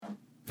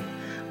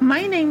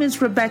My name is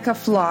Rebecca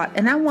Flott,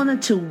 and I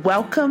wanted to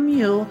welcome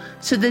you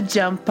to the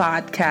Jump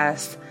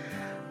Podcast.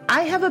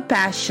 I have a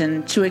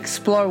passion to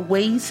explore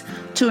ways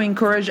to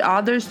encourage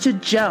others to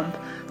jump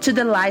to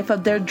the life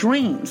of their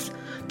dreams,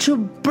 to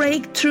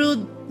break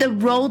through the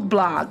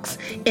roadblocks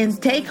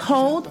and take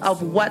hold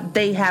of what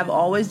they have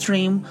always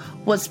dreamed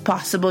was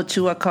possible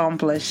to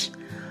accomplish.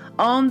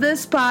 On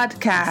this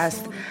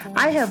podcast,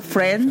 I have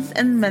friends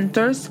and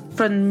mentors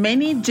from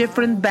many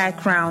different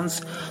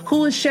backgrounds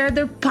who will share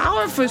their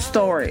powerful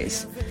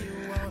stories.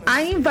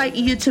 I invite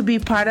you to be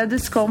part of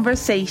this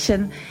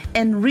conversation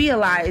and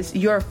realize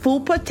your full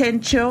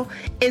potential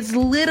is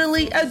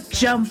literally a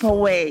jump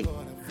away.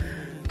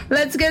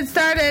 Let's get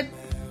started.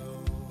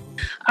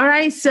 All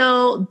right,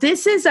 so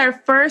this is our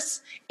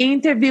first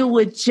interview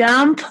with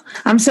Jump.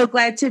 I'm so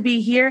glad to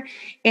be here.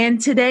 And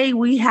today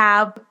we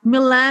have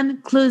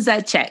Milan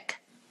Klusacek.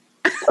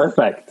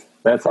 Perfect.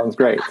 That sounds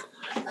great.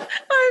 Oh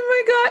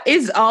my God.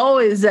 It's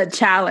always a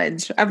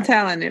challenge. I'm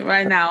telling you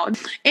right now.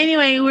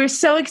 Anyway, we're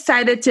so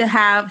excited to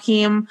have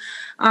him.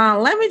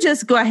 Let me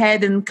just go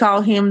ahead and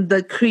call him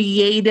the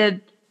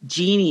creative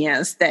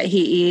genius that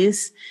he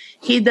is.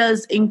 He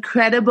does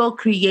incredible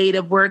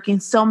creative work in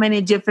so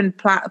many different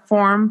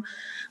platforms.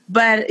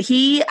 But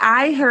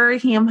I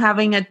heard him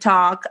having a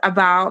talk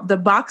about the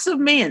box of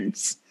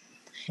mints.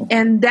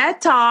 And that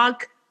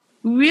talk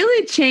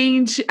really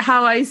changed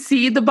how I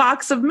see the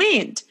box of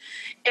mint.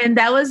 And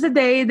that was the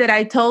day that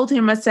I told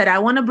him, I said, I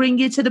want to bring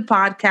you to the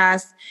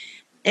podcast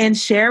and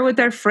share with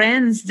our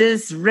friends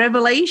this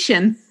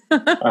revelation.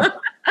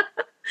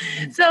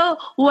 So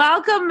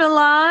welcome,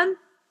 Milan.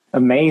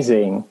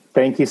 Amazing.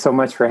 Thank you so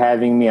much for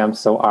having me. I'm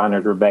so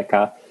honored,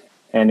 Rebecca,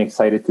 and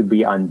excited to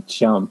be on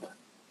Jump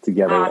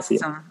together with you.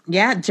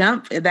 Yeah,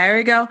 Jump. There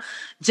we go.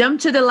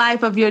 Jump to the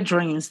life of your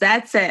dreams.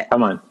 That's it.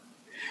 Come on.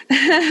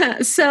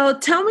 So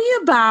tell me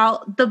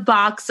about the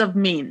box of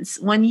mints.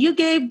 When you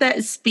gave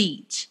that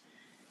speech,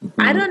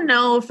 I don't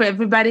know if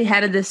everybody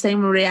had the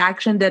same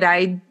reaction that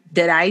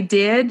I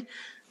did,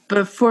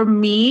 but for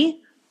me,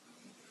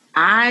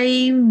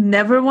 I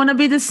never want to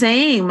be the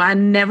same. I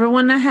never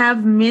want to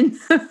have mint.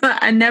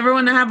 I never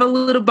want to have a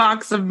little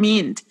box of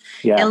mint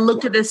and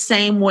look at the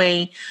same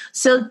way.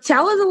 So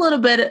tell us a little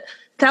bit,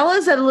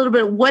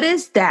 what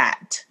is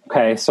that?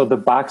 Okay, so the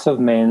box of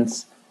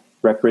mints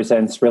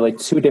represents really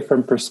two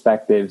different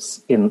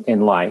perspectives in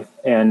life.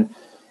 And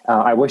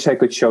I wish I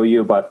could show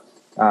you, but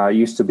I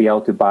used to be able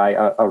to buy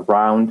a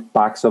round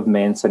box of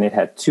mints, and it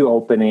had two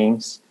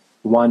openings,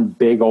 one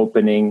big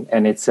opening,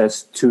 and it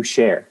says to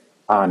share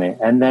on it.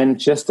 And then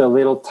just a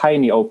little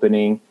tiny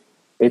opening,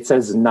 it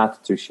says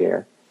not to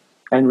share.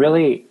 And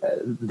really,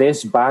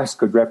 this box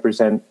could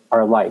represent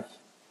our life.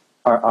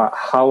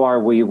 How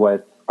are we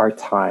with our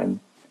time,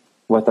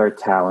 with our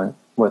talent,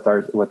 with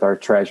our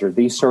treasure,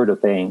 these sort of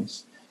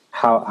things,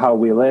 how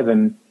we live.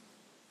 And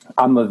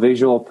I'm a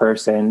visual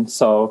person,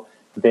 so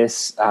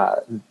this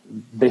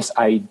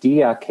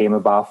idea came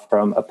about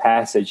from a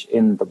passage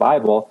in the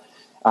Bible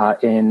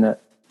in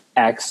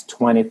Acts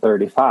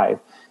 20:35.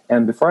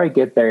 And before I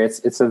get there,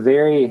 it's a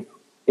very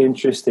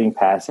interesting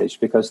passage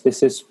because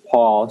this is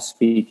Paul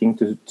speaking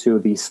to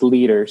these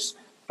leaders,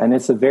 and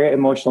it's a very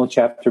emotional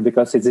chapter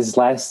because it's his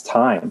last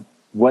time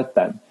with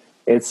them.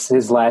 It's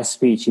his last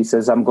speech. He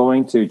says, I'm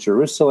going to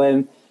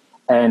Jerusalem,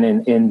 and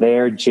in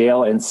their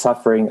jail and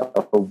suffering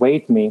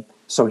await me.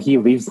 So he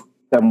leaves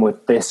them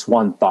with this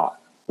one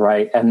thought,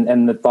 right?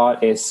 And the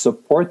thought is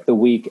support the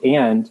weak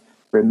and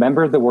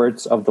remember the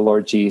words of the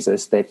Lord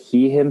Jesus that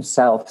he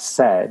himself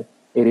said,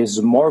 it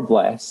is more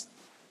blessed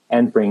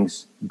and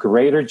brings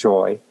greater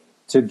joy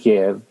to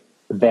give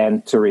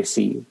than to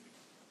receive.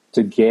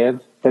 To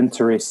give than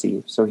to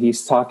receive. So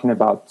he's talking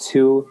about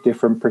two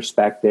different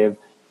perspectives.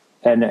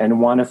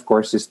 And one, of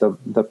course, is the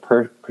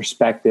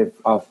perspective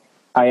of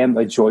I am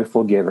a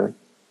joyful giver.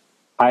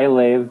 I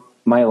live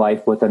my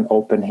life with an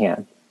open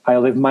hand. I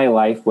live my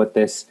life with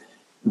this,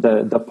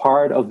 the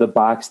part of the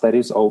box that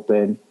is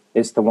open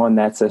is the one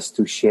that says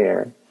to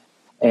share.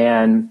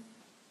 And,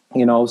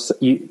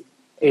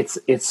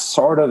 it's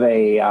sort of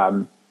a, I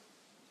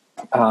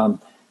don't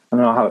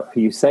know how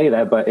you say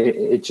that, but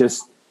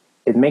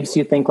it makes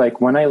you think like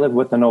when I live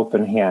with an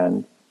open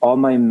hand, all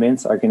my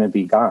mints are going to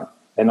be gone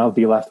and I'll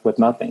be left with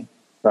nothing,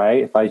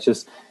 right? If I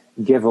just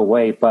give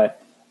away.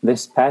 But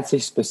this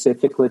passage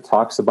specifically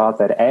talks about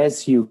that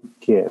as you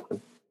give,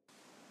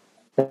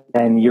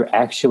 then you're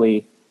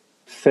actually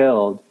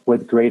filled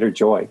with greater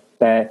joy,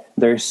 that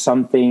there's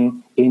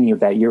something in you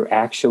that you're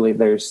actually,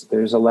 there's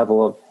a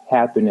level of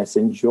happiness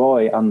and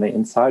joy on the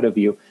inside of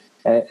you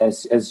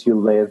as you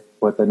live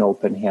with an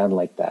open hand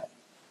like that.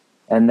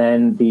 And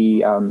then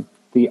the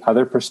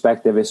other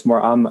perspective is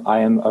more, I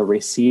am a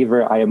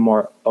receiver. I am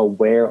more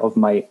aware of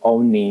my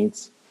own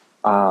needs.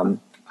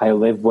 I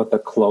live with a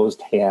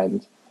closed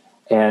hand.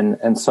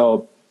 And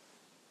so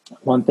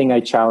one thing I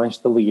challenge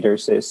the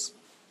leaders is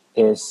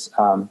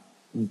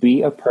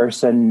be a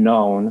person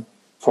known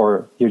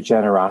for your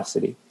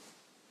generosity.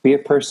 Be a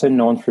person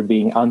known for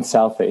being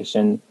unselfish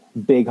and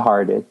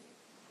big-hearted.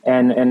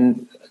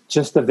 And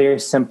just a very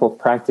simple,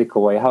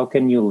 practical way. How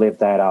can you live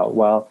that out?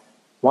 Well,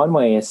 one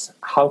way is,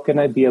 how can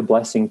I be a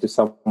blessing to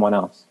someone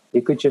else?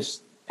 You could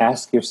just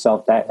ask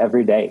yourself that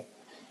every day.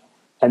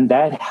 And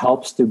that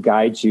helps to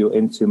guide you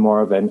into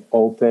more of an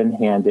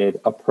open-handed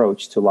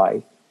approach to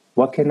life.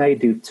 What can I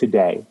do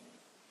today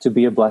to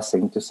be a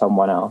blessing to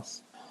someone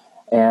else?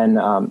 And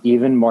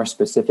even more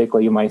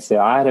specifically, you might say,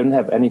 I don't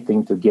have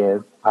anything to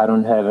give. I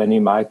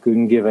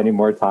couldn't give any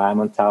more time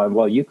on time.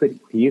 Well,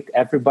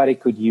 everybody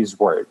could use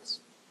words.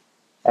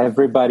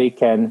 Everybody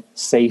can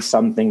say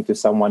something to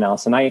someone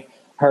else. And I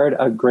heard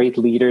a great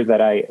leader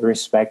that I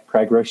respect,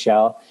 Craig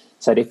Rochelle,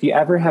 said, if you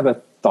ever have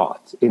a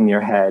thought in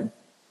your head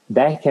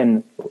that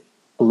can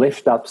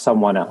lift up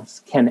someone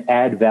else, can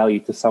add value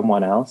to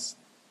someone else,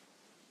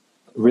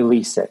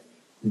 release it.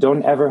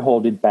 Don't ever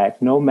hold it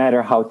back, no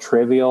matter how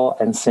trivial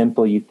and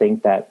simple you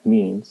think that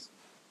means.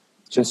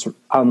 Just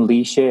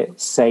unleash it,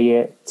 say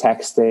it,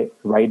 text it,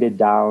 write it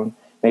down.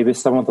 Maybe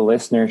some of the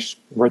listeners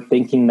were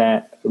thinking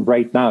that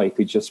right now. You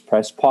could just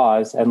press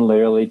pause and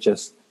literally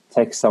just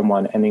text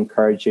someone an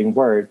encouraging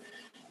word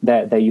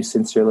that you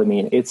sincerely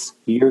mean.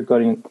 You're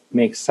going to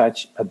make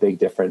such a big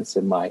difference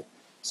in life.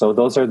 So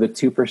those are the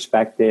two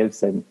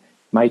perspectives. And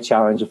my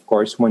challenge, of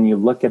course, when you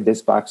look at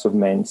this box of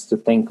mints, to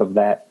think of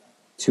that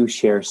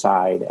two-share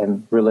side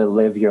and really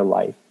live your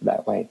life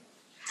that way.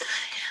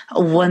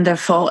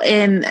 Wonderful.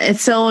 And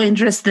it's so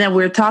interesting that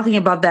we're talking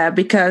about that,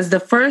 because the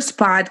first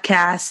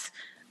podcast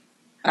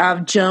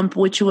of Jump,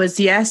 which was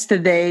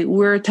yesterday,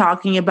 we're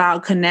talking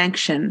about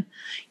connection,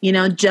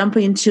 jump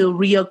into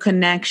real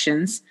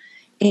connections.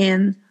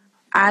 And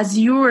as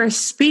you were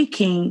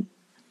speaking,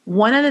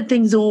 one of the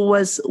things that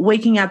was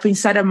waking up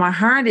inside of my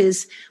heart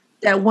is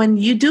that when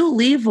you do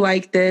live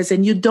like this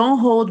and you don't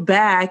hold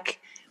back,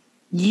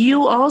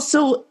 you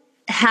also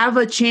have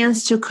a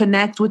chance to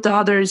connect with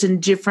others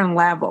in different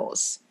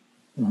levels,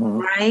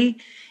 right?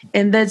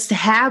 And that's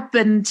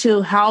happened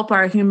to help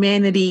our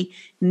humanity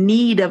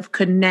need of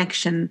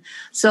connection.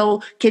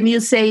 So can you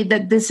say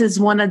that this is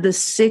one of the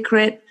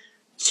secret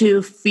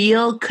to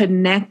feel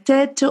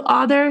connected to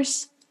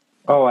others?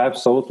 Oh,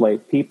 absolutely.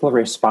 People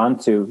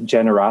respond to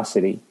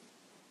generosity.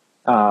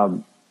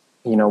 When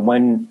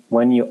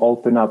you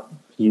open up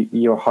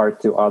your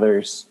heart to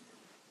others,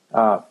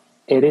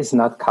 it is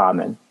not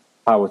common,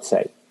 I would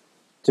say,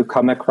 to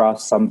come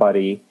across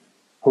somebody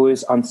who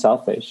is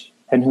unselfish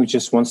and who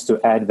just wants to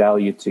add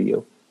value to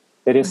you.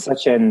 It is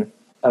such an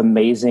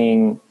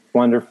amazing,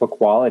 wonderful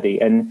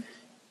quality. And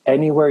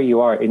anywhere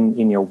you are,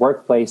 in your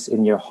workplace,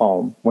 in your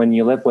home, when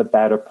you live with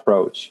that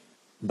approach,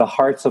 the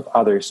hearts of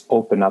others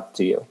open up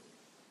to you.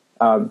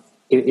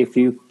 If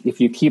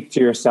you keep to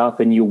yourself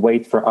and you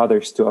wait for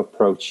others to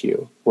approach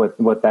you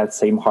with that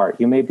same heart,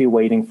 you may be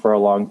waiting for a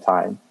long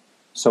time.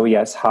 So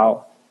yes,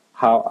 how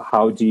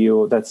do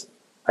you?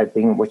 I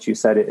think what you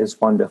said is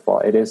wonderful.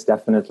 It is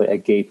definitely a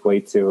gateway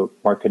to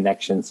more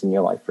connections in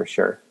your life, for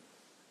sure.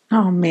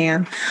 Oh,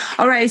 man.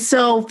 All right.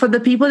 So for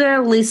the people that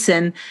are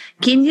listening,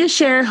 can you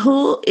share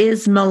who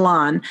is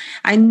Milan?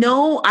 I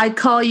know I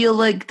call you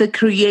like the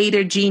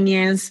creator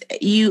genius.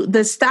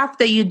 The stuff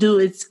that you do,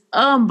 it's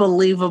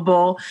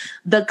unbelievable.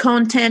 The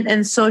content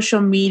and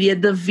social media,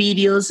 the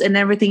videos and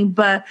everything.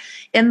 But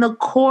in the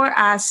core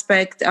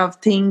aspect of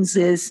things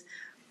is,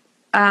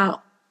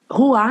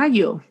 who are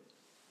you?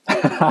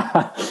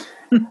 That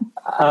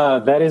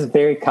is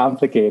very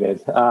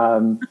complicated.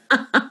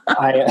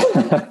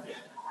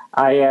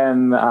 I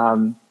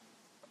am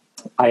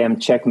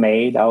Czech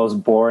made. I was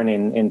born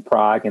in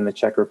Prague in the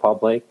Czech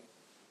Republic.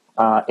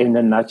 In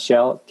a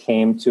nutshell,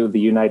 came to the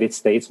United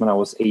States when I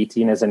was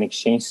 18 as an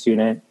exchange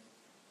student.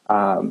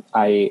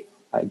 I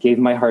gave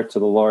my heart to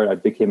the Lord. I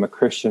became a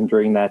Christian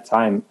during that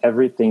time.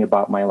 Everything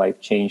about my life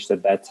changed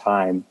at that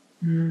time.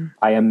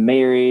 I am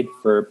married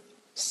for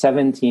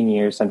 17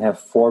 years and have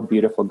 4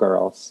 beautiful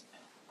girls.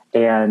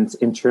 And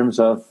in terms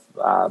of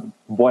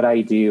what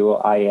I do,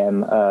 I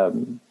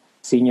am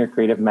senior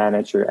creative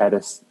manager at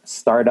a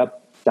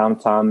startup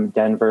downtown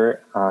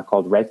Denver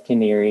called Red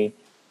Canary.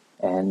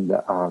 And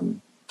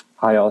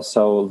I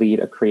also lead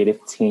a creative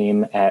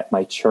team at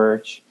my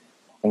church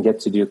and get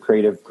to do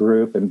creative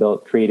group and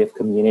build creative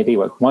community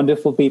with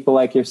wonderful people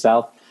like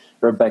yourself,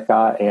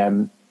 Rebecca.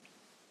 And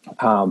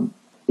so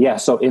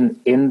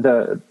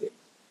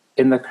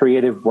in the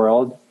creative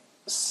world,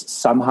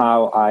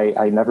 somehow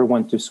I never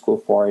went to school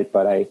for it,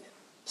 but I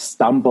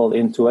stumbled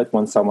into it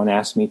when someone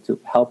asked me to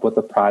help with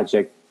a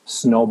project,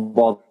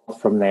 snowballed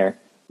from there,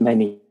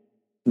 many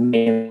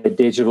in the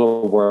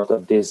digital world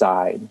of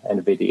design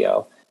and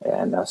video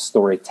and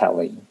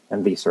storytelling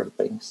and these sort of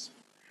things.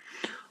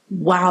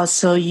 Wow.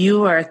 So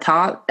you are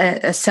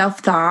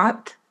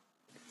self-taught?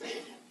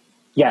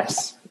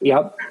 Yes.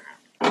 Yep.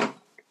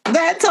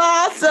 That's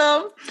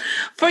awesome.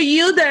 For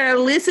you that are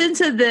listening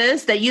to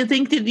this, that you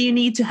think that you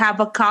need to have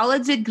a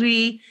college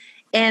degree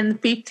and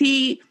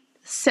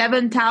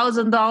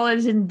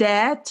 $57,000 in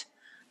debt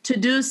to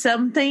do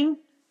something,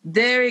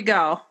 there you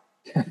go.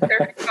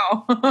 There you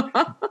go.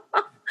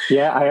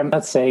 Yeah, I am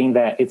not saying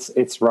that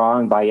it's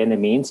wrong by any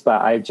means,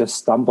 but I just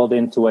stumbled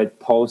into it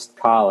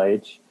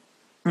post-college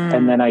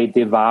And then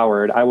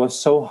I was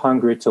so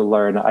hungry to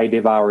learn. I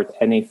devoured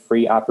any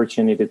free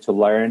opportunity to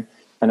learn.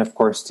 And of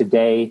course,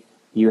 today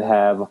you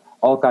have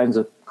all kinds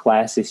of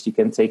classes you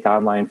can take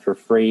online for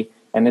free.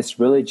 And it's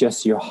really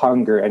just your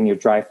hunger and your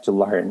drive to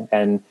learn.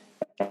 And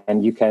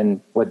you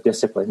can, with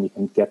discipline, you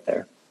can get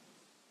there.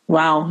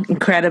 Wow,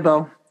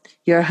 incredible.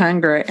 Your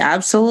hunger.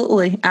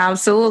 Absolutely.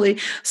 Absolutely.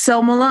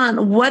 So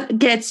Milan, what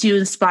gets you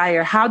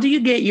inspired? How do you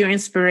get your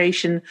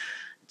inspiration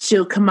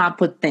to come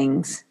up with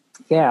things?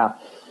 Yeah.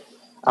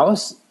 I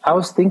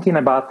was thinking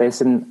about this,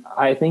 and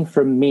I think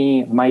for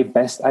me, my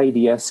best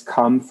ideas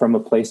come from a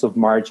place of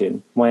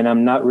margin when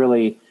I'm not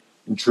really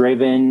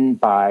driven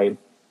by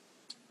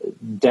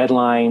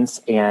deadlines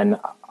and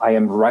I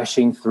am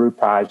rushing through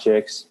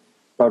projects,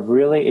 but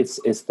really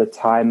it's the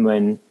time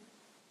when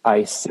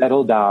I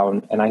settle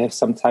down and I have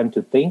some time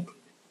to think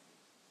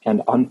and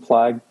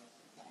unplug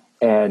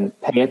and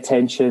pay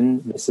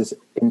attention. This is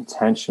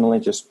intentionally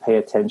just pay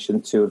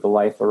attention to the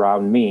life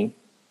around me.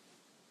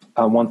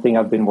 One thing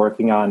I've been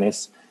working on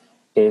is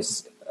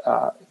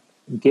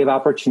give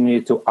opportunity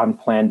to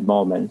unplanned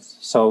moments.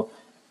 So,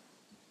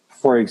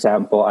 for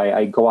example,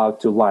 I go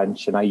out to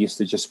lunch and I used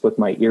to just put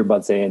my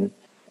earbuds in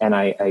and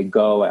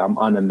I'm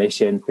on a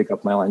mission, pick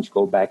up my lunch,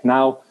 go back.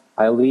 Now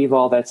I leave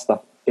all that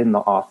stuff in the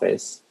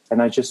office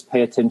and I just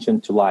pay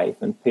attention to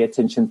life and pay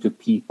attention to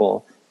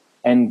people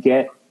and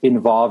get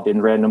involved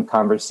in random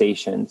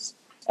conversations.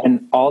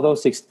 And all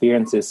those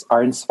experiences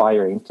are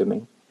inspiring to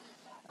me.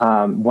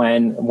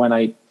 When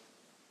I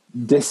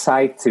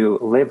decide to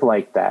live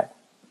like that,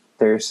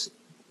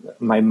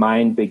 my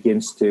mind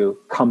begins to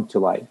come to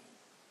life.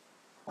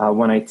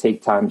 When I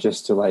take time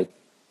just to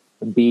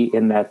be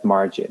in that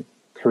margin,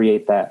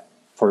 create that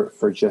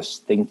for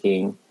just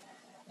thinking.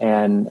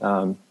 And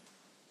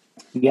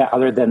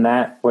other than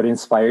that, what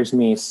inspires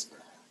me is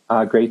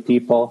great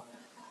people,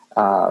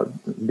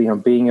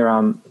 being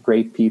around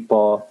great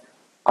people,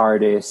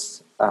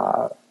 artists,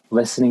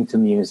 listening to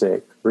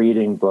music,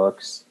 reading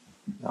books,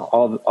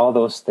 all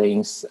those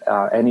things,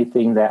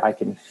 anything that I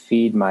can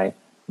feed my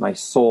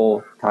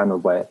soul kind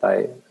of with,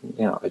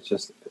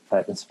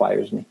 that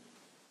inspires me.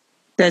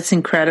 That's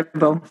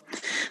incredible.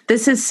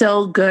 This is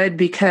so good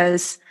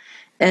because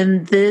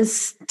in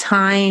this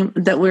time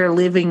that we're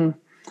living,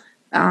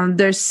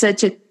 there's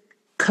such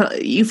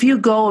if you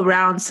go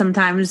around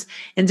sometimes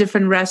in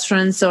different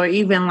restaurants or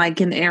even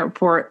like in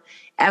airport,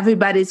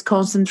 everybody's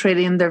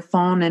concentrating on their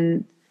phone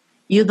and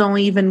you don't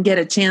even get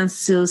a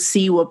chance to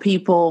see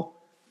people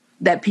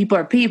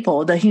are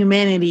people, the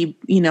humanity,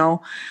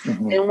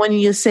 Mm-hmm. And when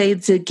you say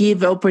to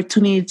give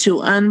opportunity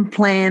to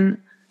unplanning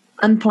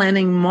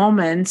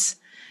moments,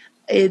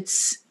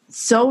 it's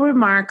so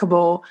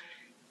remarkable.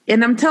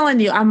 And I'm telling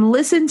you, I'm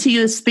listening to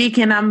you speak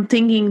and I'm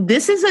thinking,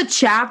 this is a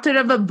chapter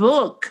of a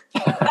book.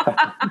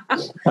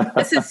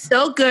 This is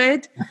so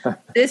good.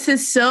 This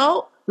is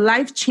so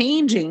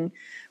life-changing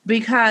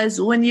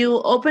because when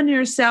you open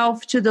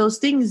yourself to those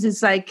things,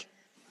 it's like,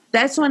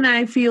 that's when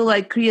I feel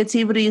like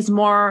creativity is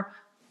more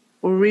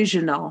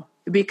original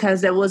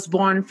because it was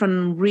born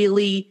from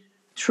really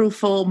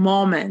truthful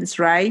moments,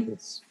 right?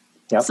 Yes.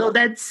 Yep. So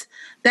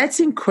that's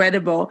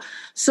incredible.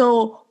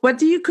 So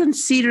what are you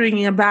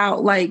considering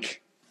about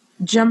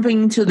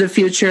jumping into the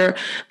future?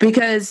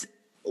 Because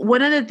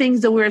one of the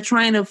things that we're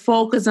trying to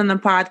focus on the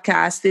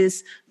podcast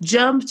is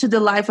jump to the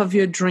life of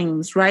your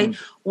dreams, right? Mm.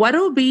 What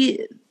will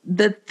be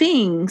the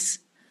things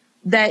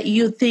that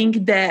you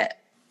think that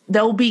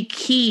will be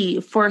key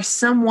for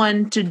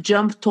someone to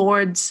jump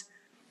towards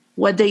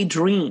what they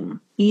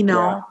dream,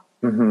 Yeah.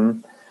 Mm-hmm.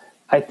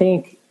 I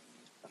think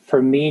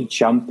for me,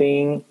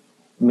 jumping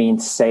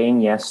means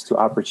saying yes to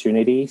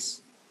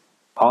opportunities.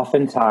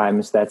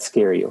 Oftentimes that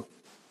scare you.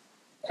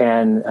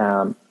 And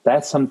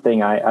that's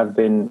something I've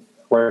been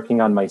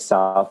working on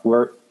myself.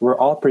 We're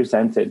all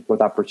presented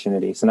with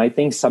opportunities. And I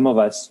think some of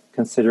us,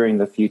 considering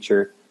the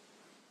future,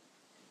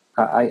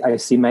 I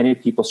see many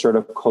people sort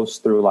of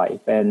coast through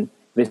life and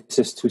this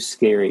is too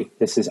scary.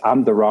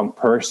 I'm the wrong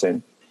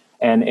person.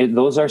 And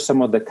those are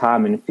some of the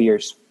common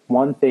fears.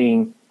 One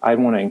thing I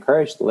want to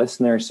encourage the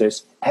listeners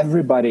is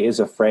everybody is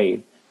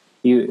afraid.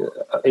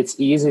 It's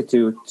easy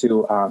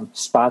to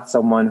spot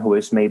someone who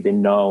is maybe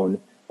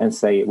known and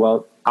say,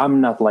 well,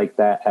 I'm not like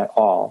that at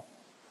all.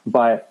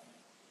 But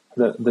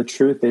the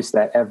truth is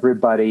that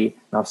everybody,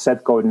 now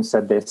Seth Godin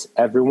said this,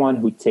 everyone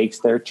who takes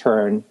their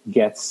turn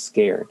gets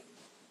scared.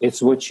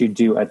 It's what you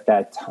do at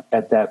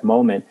that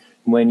moment.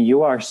 When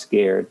you are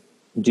scared,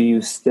 do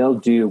you still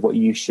do what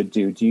you should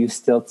do? Do you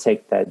still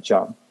take that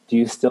jump? Do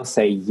you still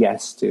say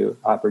yes to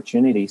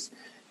opportunities?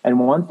 And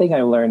one thing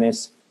I learned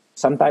is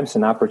sometimes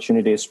an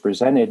opportunity is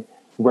presented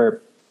where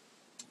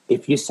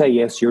if you say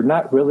yes, you're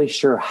not really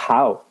sure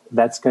how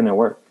that's going to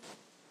work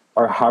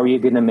or how you're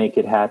going to make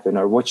it happen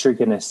or what you're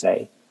going to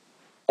say.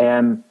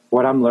 And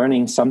what I'm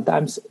learning,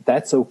 sometimes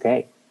that's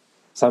okay.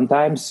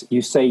 Sometimes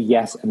you say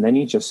yes and then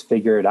you just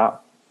figure it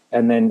out.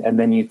 And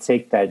then you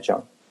take that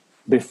jump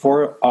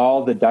before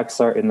all the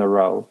ducks are in the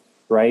row,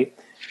 right?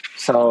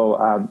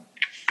 So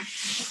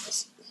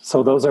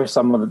those are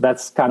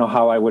that's kind of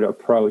how I would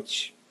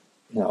approach,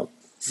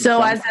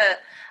 So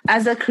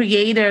as a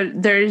creator,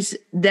 there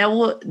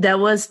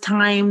was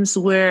times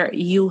where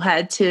you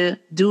had to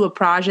do a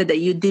project that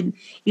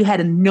you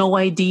had no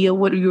idea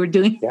what you were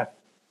doing. Yeah.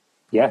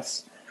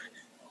 Yes.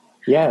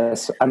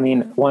 I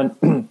mean,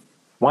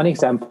 one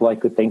example I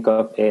could think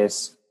of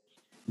is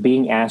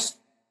being asked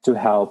to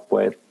help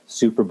with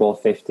Super Bowl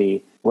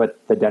 50 with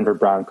the Denver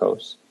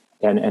Broncos,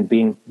 and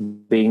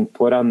being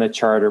put on the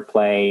charter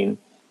plane.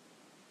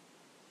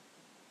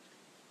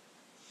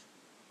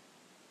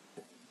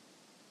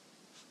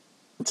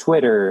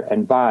 Twitter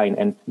and Vine,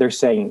 and they're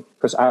saying,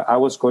 because I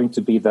was going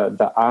to be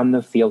the on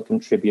the field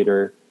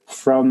contributor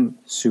from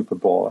Super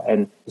Bowl,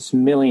 and there's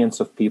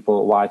millions of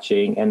people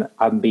watching, and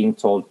I'm being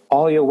told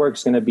all your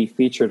work's going to be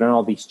featured on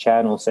all these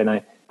channels,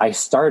 and I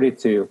started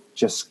to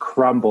just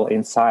crumble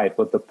inside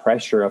with the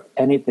pressure of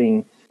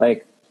anything.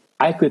 Like,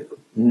 I could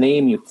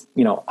name you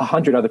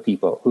 100 other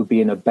people who'd be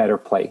in a better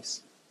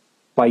place,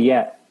 but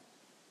yet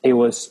it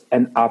was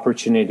an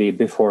opportunity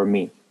before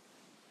me,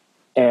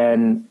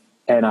 and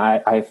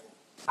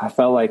I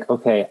felt like,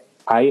 okay,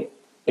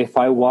 if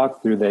I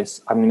walk through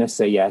this, I'm going to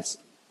say yes.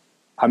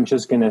 I'm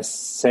just going to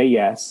say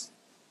yes,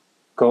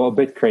 go a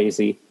bit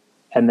crazy,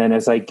 and then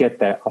as I get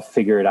there, I'll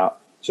figure it out,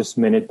 just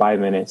minute by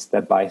minute,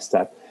 step by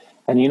step.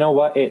 And you know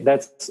what?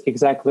 That's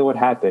exactly what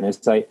happened.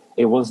 It's like,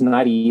 it was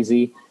not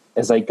easy.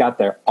 As I got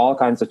there, all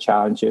kinds of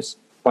challenges.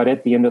 But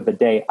at the end of the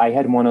day, I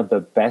had one of the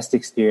best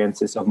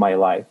experiences of my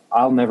life.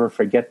 I'll never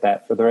forget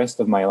that for the rest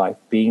of my life,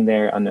 being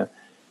there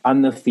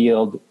on the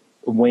field,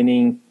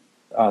 winning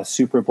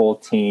Super Bowl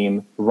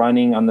team,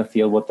 running on the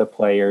field with the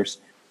players.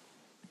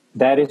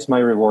 That is my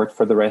reward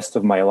for the rest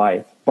of my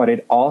life. But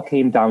it all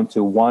came down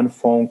to one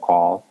phone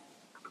call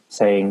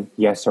saying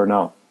yes or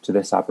no to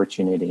this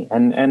opportunity.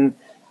 And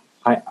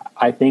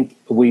I think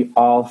we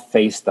all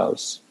face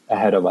those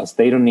ahead of us.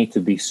 They don't need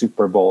to be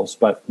Super Bowls,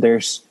 but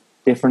there's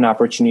different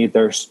opportunity.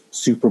 There's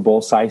Super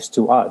Bowl size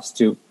to us,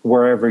 to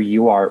wherever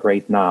you are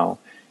right now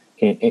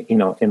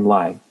in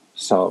life.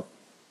 So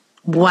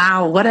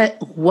wow,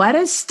 what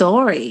a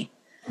story.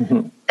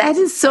 That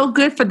is so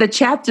good for the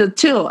chapter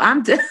too.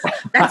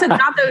 That's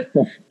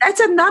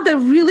another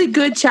really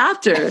good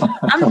chapter.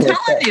 I'm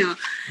telling you,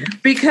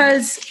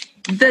 because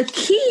the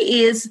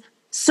key is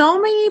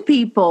so many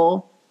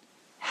people,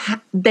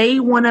 they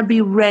want to be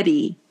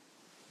ready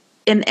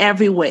in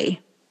every way.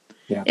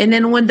 Yeah. And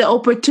then when the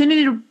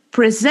opportunity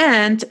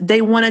present,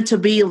 they want it to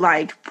be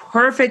like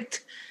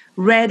perfect,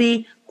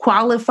 ready,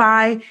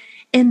 qualify.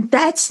 And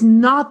that's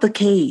not the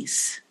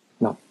case.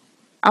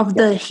 Of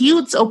the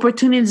huge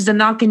opportunities that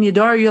knock on your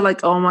door, you're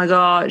like, oh my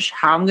gosh,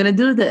 how am I going to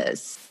do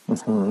this?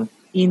 Mm-hmm.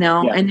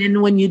 And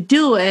then when you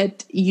do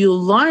it, you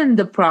learn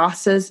the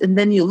process, and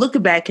then you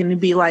look back and you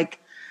be like,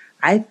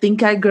 I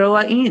think I grow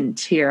an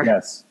inch here.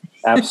 Yes,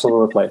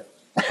 absolutely.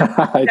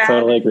 I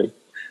totally agree.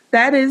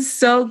 That is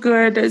so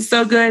good. It's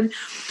so good.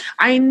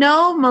 I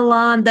know,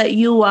 Milan, that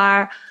you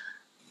are,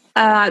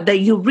 that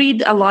you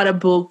read a lot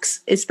of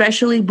books,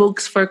 especially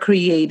books for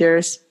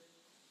creators,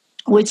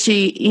 which,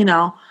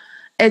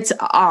 it's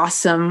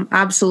awesome.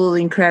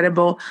 Absolutely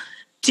incredible.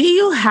 Do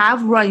you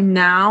have right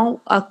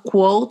now a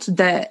quote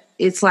that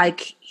it's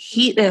like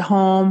hit at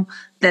home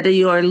that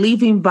you are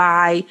living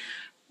by?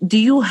 Do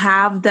you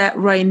have that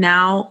right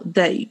now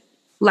that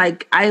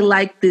like, I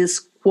like this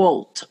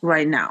quote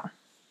right now?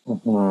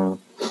 Mm-hmm.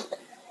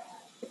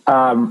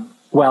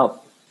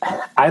 Well,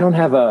 I don't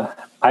have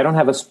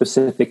a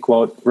specific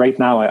quote right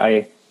now.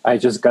 I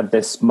just got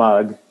this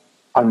mug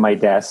on my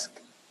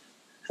desk.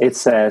 It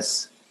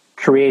says,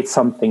 create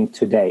something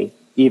today,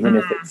 even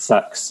if it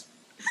sucks.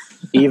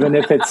 Even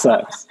if it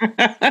sucks.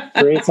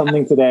 Create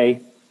something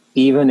today,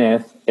 even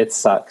if it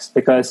sucks.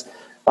 Because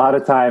a lot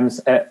of times,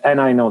 and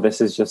I know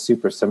this is just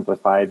super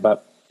simplified,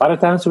 but a lot of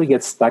times we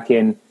get stuck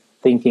in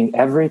thinking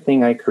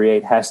everything I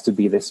create has to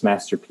be this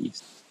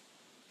masterpiece.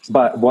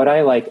 But what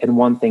I like, and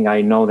one thing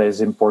I know that is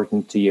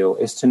important to you,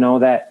 is to know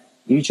that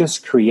you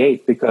just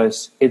create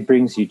because it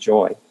brings you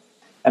joy.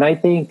 And I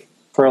think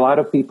for a lot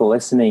of people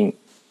listening,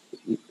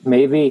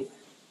 maybe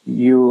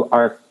you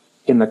are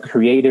in the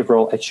creative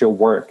role at your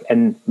work,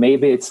 and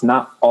maybe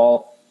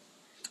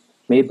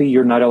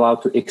you're not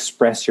allowed to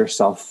express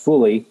yourself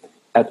fully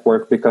at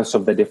work because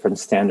of the different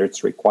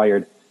standards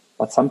required.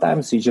 But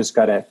sometimes you just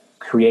got to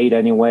create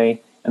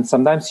anyway. And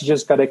sometimes you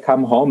just got to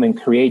come home and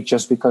create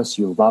just because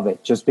you love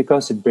it, just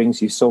because it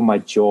brings you so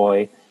much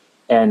joy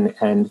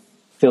and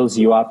fills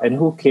you up. And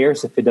who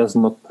cares if it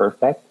doesn't look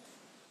perfect?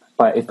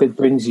 But if it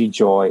brings you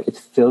joy, it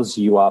fills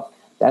you up.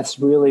 That's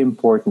really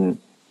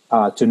important.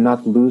 To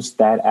not lose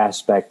that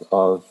aspect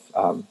of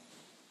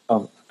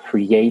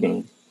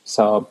creating.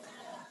 So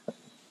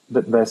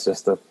that's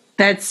just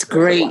That's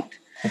great.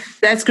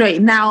 That's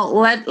great. Now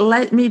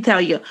let me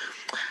tell you,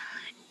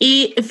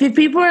 if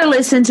people are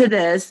listening to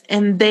this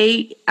and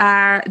they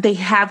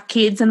have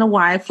kids and a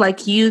wife,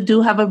 like you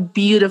do have a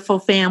beautiful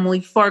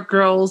family, 4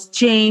 girls,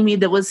 Jamie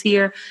that was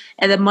here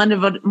at the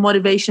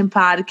Motivation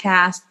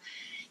Podcast,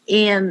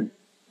 and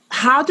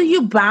how do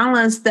you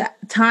balance that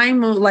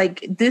time of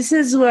like, this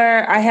is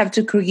where I have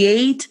to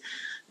create,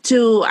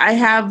 I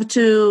have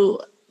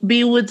to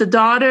be with the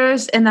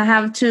daughters and I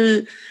have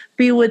to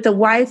be with the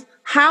wife.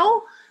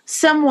 How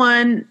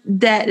someone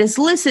that is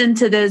listening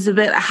to this a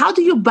bit, how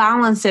do you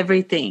balance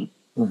everything?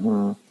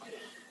 Mm-hmm.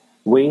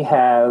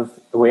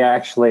 We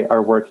actually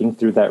are working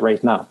through that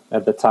right now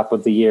at the top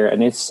of the year.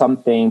 And it's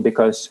something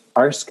because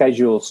our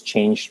schedules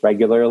change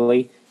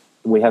regularly.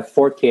 We have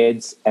 4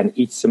 kids, and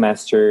each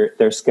semester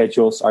their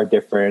schedules are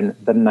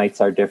different. The nights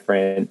are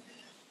different.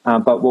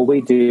 But what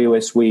we do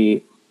is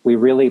we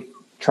really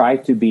try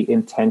to be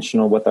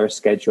intentional with our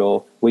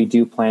schedule. We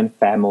do plan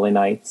family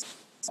nights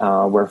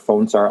where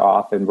phones are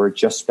off and we're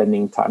just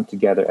spending time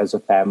together as a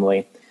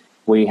family.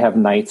 We have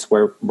nights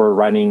where we're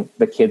running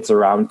the kids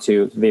around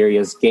to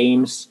various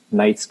games,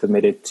 nights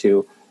committed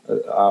to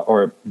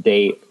or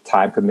day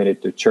time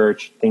committed to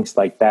church, things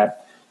like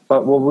that.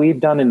 But what we've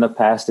done in the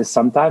past is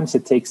sometimes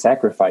it takes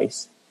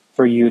sacrifice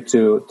for you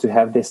to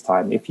have this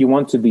time. If you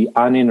want to be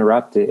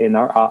uninterrupted in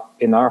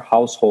our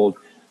household,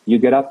 you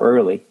get up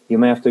early. You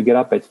may have to get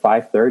up at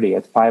 5:30,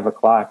 at 5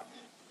 o'clock,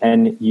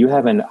 and you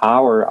have an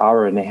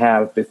hour and a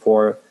half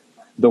before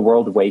the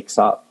world wakes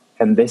up.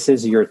 And this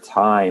is your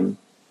time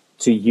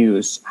to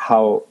use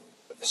how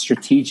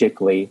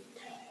strategically,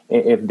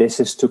 if this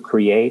is to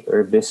create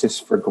or if this is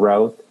for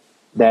growth,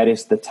 that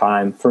is the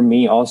time. For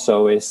me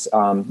also is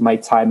my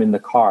time in the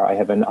car. I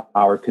have an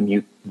hour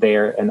commute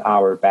there, an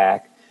hour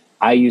back.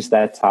 I use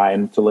that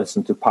time to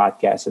listen to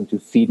podcasts and to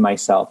feed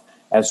myself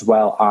as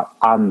well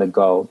on the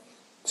go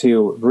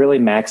to really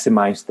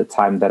maximize the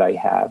time that I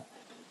have.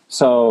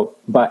 So,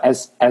 but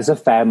as a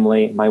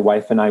family, my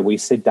wife and I, we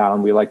sit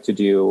down, we like to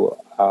do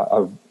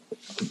a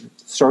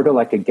sort of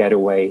like a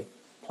getaway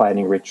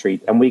planning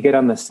retreat, and we get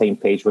on the same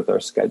page with our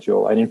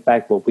schedule. And in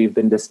fact, what we've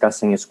been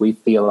discussing is we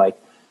feel like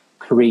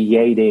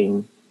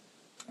creating,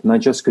 not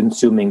just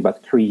consuming,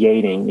 but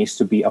creating needs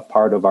to be a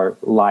part of our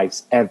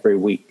lives every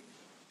week.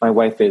 My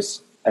wife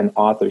is an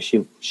author.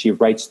 She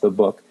writes the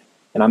book,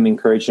 and I'm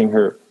encouraging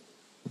her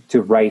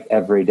to write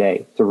every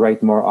day, to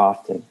write more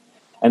often.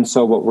 And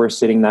so what we're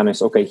sitting down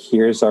is, okay,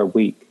 here's our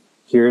week.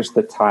 Here's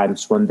the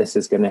times when this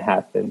is going to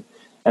happen.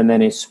 And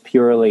then it's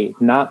purely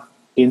not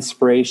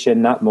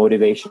inspiration, not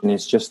motivation.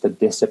 It's just the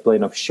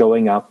discipline of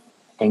showing up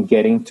and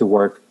getting to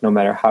work, no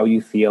matter how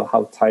you feel,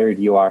 how tired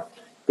you are,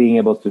 being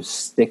able to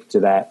stick to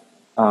that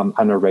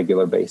on a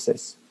regular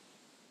basis.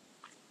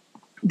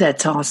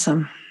 That's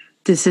awesome.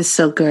 This is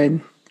so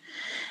good.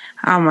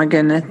 Oh my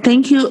goodness.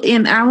 Thank you.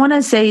 And I want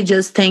to say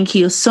just thank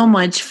you so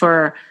much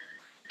for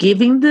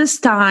giving this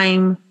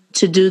time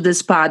to do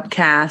this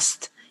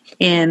podcast,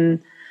 and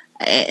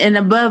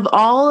above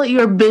all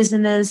your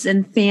business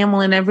and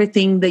family and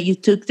everything, that you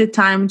took the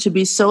time to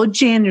be so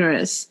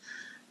generous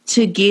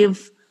to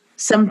give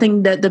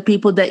something that the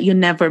people that you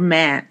never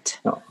met.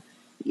 No.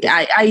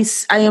 I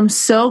am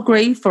so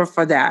grateful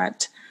for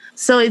that.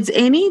 So it's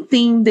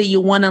anything that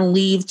you want to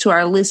leave to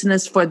our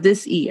listeners for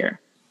this year?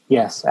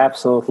 Yes,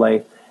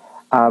 absolutely.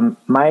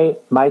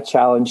 My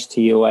challenge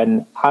to you,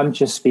 and I'm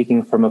just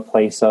speaking from a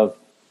place of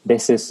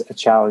this is a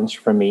challenge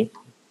for me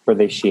for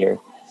this year,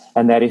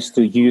 and that is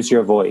to use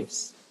your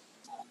voice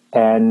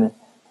and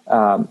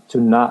to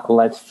not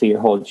let fear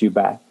hold you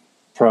back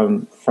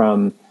from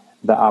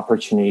the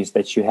opportunities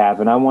that you have.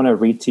 And I want to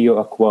read to you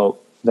a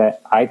quote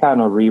that I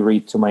kind of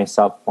reread to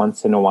myself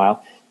once in a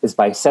while. It's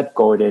by Seth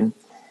Godin,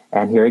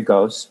 and here it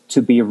goes.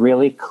 To be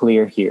really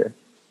clear here,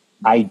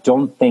 I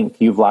don't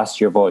think you've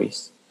lost your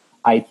voice.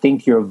 I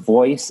think your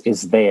voice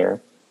is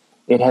there.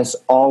 It has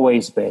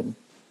always been.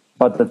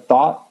 But the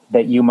thought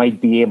that you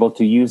might be able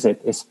to use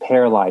it is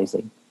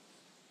paralyzing.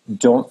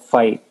 Don't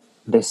fight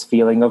this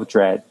feeling of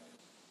dread.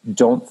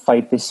 Don't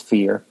fight this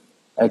fear.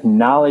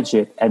 Acknowledge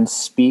it and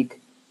speak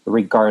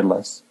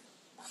regardless.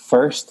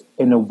 First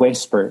in a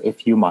whisper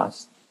if you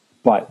must,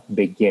 but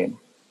begin.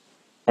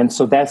 And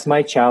so that's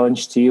my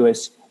challenge to you,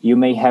 is you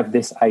may have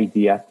this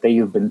idea that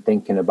you've been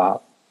thinking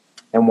about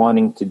and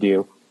wanting to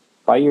do,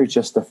 but you're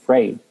just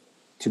afraid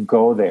to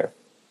go there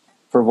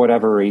for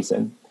whatever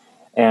reason.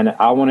 And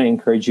I want to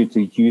encourage you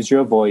to use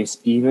your voice,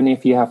 even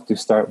if you have to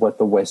start with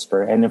a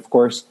whisper. And of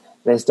course,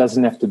 this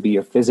doesn't have to be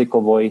your physical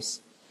voice.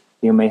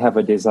 You may have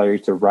a desire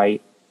to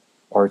write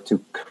or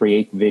to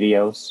create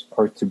videos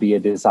or to be a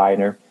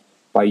designer,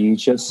 but you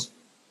just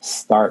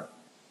start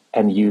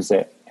and use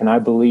it. And I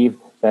believe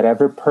that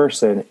every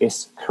person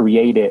is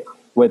created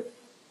with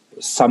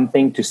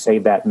something to say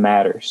that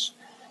matters.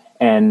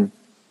 And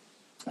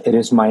it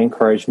is my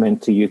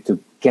encouragement to you to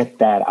get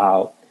that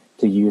out,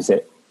 to use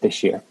it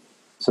this year.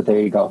 So there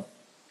you go.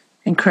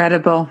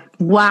 Incredible.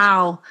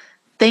 Wow.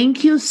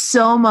 Thank you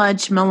so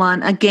much,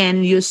 Milan.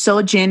 Again, you're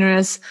so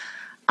generous.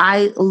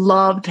 I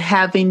loved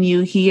having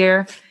you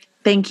here.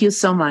 Thank you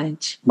so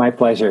much. My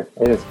pleasure.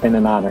 It has been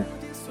an honor.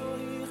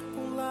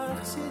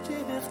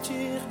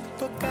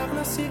 Tocar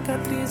na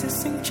cicatriz e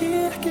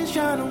sentir que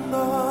já não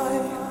dói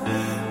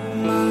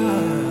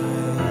mais.